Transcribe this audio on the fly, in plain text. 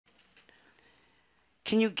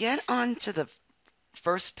Can you get onto the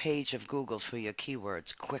first page of Google for your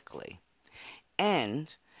keywords quickly?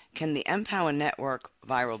 And can the Empower Network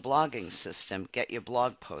viral blogging system get your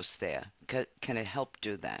blog posts there? Can it help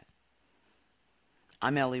do that?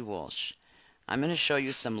 I'm Ellie Walsh. I'm going to show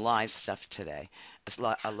you some live stuff today,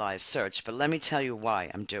 a live search, but let me tell you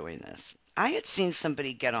why I'm doing this. I had seen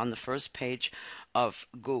somebody get on the first page of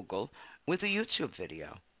Google with a YouTube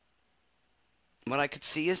video. What I could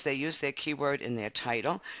see is they used their keyword in their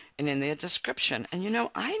title and in their description. And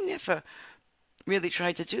I never really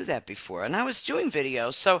tried to do that before. And I was doing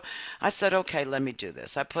videos, so I said, okay, let me do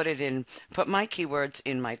this. I put my keywords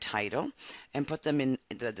in my title and put them in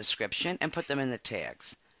the description and put them in the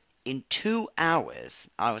tags. In 2 hours,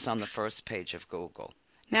 I was on the first page of Google.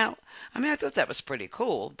 Now, I thought that was pretty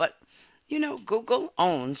cool, but Google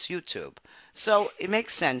owns YouTube. So it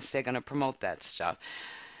makes sense they're going to promote that stuff.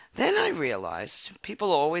 Then I realized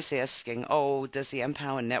people are always asking, oh, does the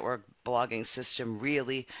Empower Network blogging system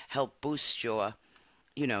really help boost your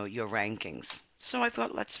rankings? So I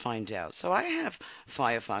thought, let's find out. So I have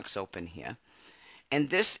Firefox open here, and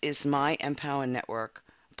this is my Empower Network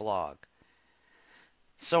blog.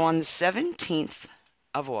 So on the 17th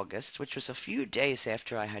of August, which was a few days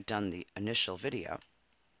after I had done the initial video,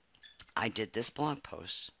 I did this blog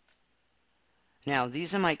post. Now,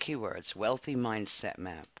 these are my keywords: wealthy mindset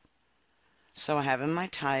map. So I have in my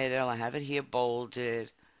title, I have it here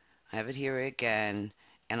bolded, I have it here again,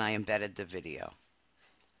 and I embedded the video.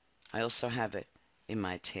 I also have it in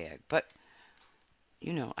my tag. But,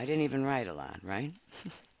 I didn't even write a lot, right?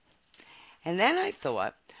 And then I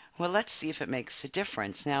thought, well, let's see if it makes a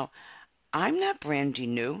difference. Now, I'm not brandy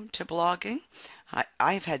new to blogging.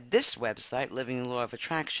 I've had this website,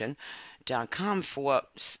 livingthelawofattraction.com, for,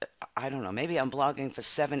 I don't know, maybe I'm blogging for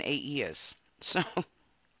 7, 8 years. So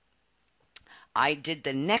I did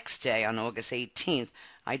the next day, on August 18th,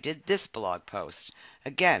 I did this blog post.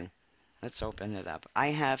 Again, let's open it up. I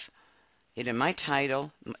have it in my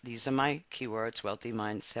title. These are my keywords: wealthy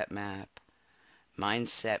mindset map,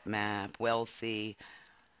 wealthy.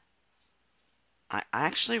 I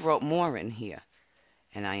actually wrote more in here,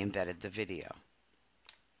 and I embedded the video.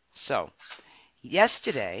 So,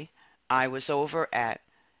 yesterday, I was over at,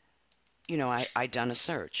 I done a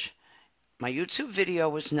search. My YouTube video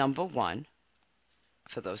was number 1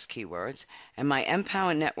 for those keywords, and my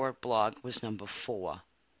Empower Network blog was number 4.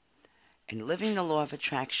 And Living the Law of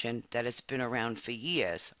Attraction, that has been around for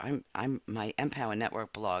years. My Empower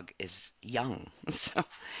Network blog is young. So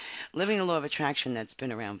Living the Law of Attraction, that's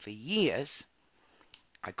been around for years,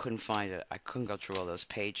 I couldn't find it. I couldn't go through all those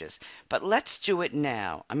pages. But let's do it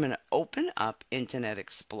now. I'm going to open up Internet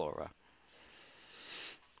Explorer.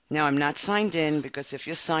 Now, I'm not signed in, because if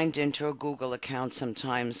you're signed into a Google account,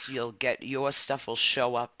 sometimes your stuff will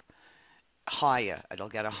show up higher. It'll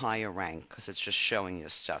get a higher rank because it's just showing your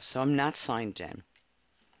stuff. So I'm not signed in.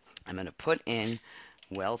 I'm going to put in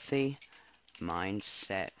wealthy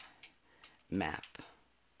mindset map.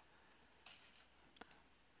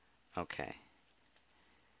 Okay.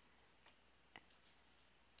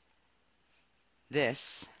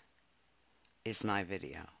 This is my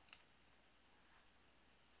video.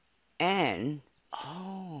 And,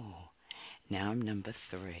 now I'm number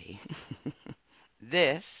 3.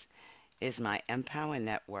 This is my Empower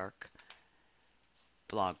Network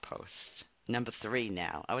blog post. Number 3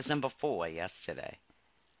 now. I was number 4 yesterday.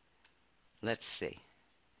 Let's see.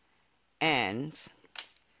 And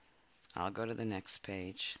I'll go to the next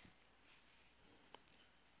page.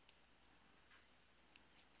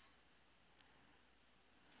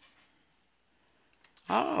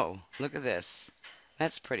 Oh, look at this.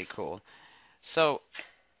 That's pretty cool. So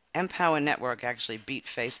Empower Network actually beat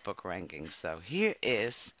Facebook rankings, though.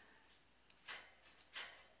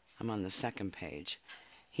 I'm on the second page.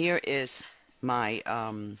 Here is my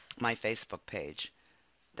my Facebook page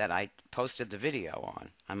that I posted the video on.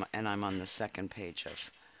 I'm on the second page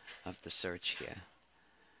of the search here.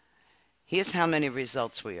 Here's how many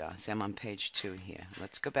results we are. See, I'm on page 2 here.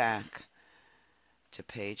 Let's go back to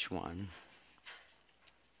page 1.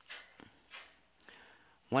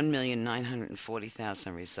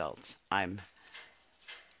 1,940,000 results. I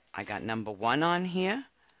got number 1 on here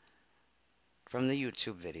from the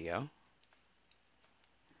YouTube video.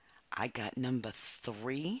 I got number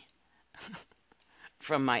 3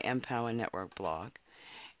 from my Empower Network blog.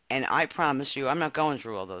 And I promise you, I'm not going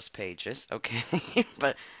through all those pages, okay?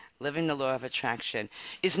 But Living the Law of Attraction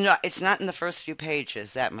it's not in the first few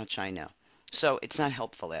pages, that much I know. So it's not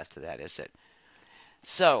helpful after that, is it?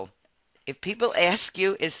 So if people ask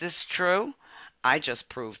you, is this true? I just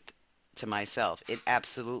proved to myself it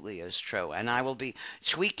absolutely is true. And I will be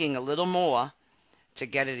tweaking a little more to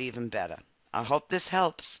get it even better. I hope this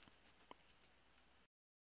helps.